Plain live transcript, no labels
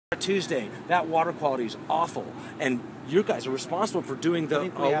Tuesday, that water quality is awful, and you guys are responsible for doing the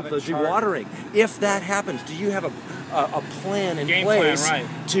dewatering. If that happens, do you have a plan in place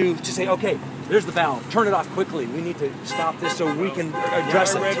to say, okay, there's the valve, turn it off quickly, we need to stop this so we can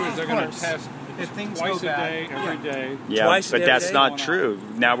address it? They're going to test twice a day, every day. Yeah, but that's not true.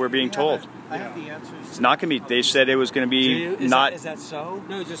 Now we're being told. I have the answers. It's not going to be. They said it was going to be not. Is that so?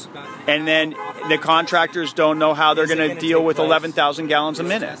 No, just about. And then the contractors don't know how they're going to deal with 11,000 gallons a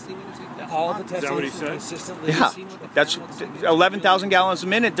minute. All the testing is consistently. Yeah, that's 11,000 gallons a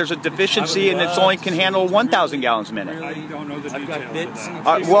minute. There's a deficiency, and it's only can handle 1,000 gallons a minute. I don't know the details.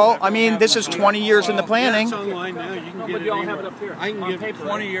 Well, I mean, this is 20 years in the planning. It's online now. You can get it anywhere. I can get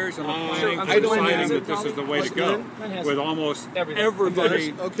 20 years in the planning. I don't know that this is the way to go. With almost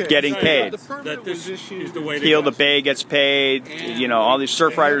everybody Getting paid. That this is the way to go. Heal the Bay gets paid. You know, all these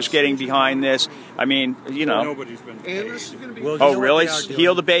surf riders getting behind this. I mean, you know. Nobody's been paid. Oh, really?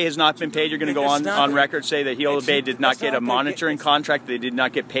 Heal the Bay has not been paid. You're going to go on record say that Heal the Bay did not get a monitoring contract. They did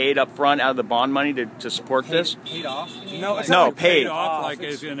not get paid up front out of the bond money to support this. Paid off? No, it's no, not paid. Off, like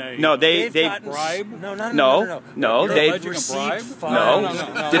as in a, no, they bribe. No, they've received funds.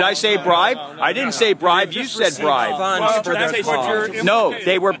 No. Did I say bribe? I didn't say bribe. You said bribe. Funds for their cause. No,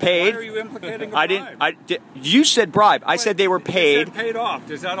 they were paid. Why are you implicating I didn't. You said bribe. I said they were paid. You said paid off.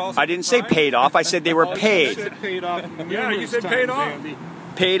 Does that also? I didn't say paid off. I said they were paid. You said paid off. Yeah, you said paid off.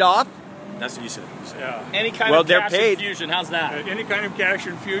 Paid off? That's what you said. Yeah. Any kind of cash infusion, how's that? Any kind of cash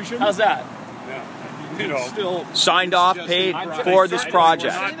infusion? How's that? Yeah. You know, Still signed off, paid for this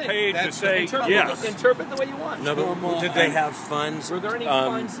project. Not paid to say yes. Interpret the way you want. No, but did they have funds? Were there any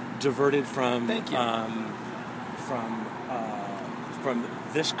funds diverted from from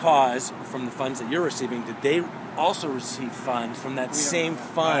this cause, from the funds that you're receiving? Did they also receive funds from that same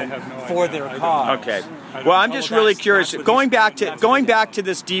fund for their cause? Okay. Well, I'm just really curious. Going back to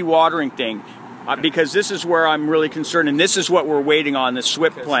this dewatering thing, because this is where I'm really concerned, and this is what we're waiting on, the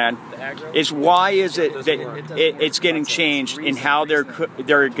SWIP plan, is why is it that it's getting changed in how they're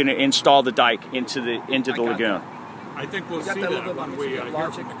going to install the dike into the lagoon? I think we'll see that when we hear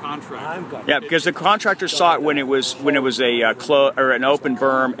from the contractor. Yeah, because the contractor saw it when it was an open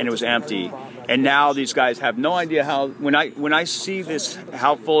berm and it was empty, and now these guys have no idea how. When I see this,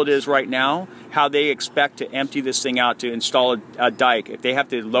 how full it is right now, how they expect to empty this thing out to install a dike. If they have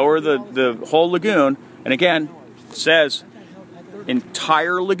to lower the whole lagoon, and again, it says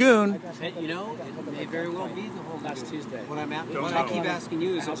entire lagoon. You know, it may very well be the whole last Tuesday. What I keep asking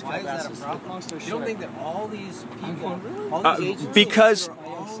you is, why is that a problem? You don't think that all these people, all these agencies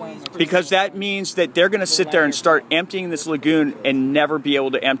because that means that they're going to sit there and start emptying this lagoon and never be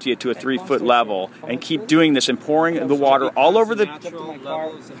able to empty it to a 3-foot level and keep doing this and pouring the water all over the. How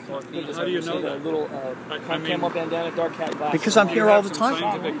do you know that? Because I'm here all the time.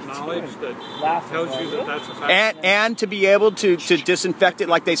 Scientific knowledge that tells you that that's a fact. And to be able to disinfect it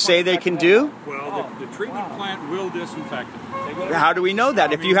like they say they can do. Well, the treatment plant will disinfect it. How do we know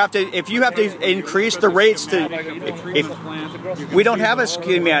that? If you have to increase the rates to, if we don't have a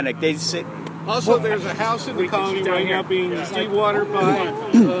schematic, they say. Also, there's a house in the colony right now being dewatered by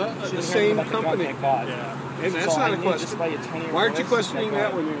the same company. And that's not a question. Why aren't you questioning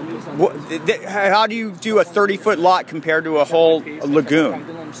that one? How do you do a 30-foot lot compared to a whole lagoon?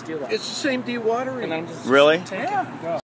 It's the same dewatering. Really? Yeah.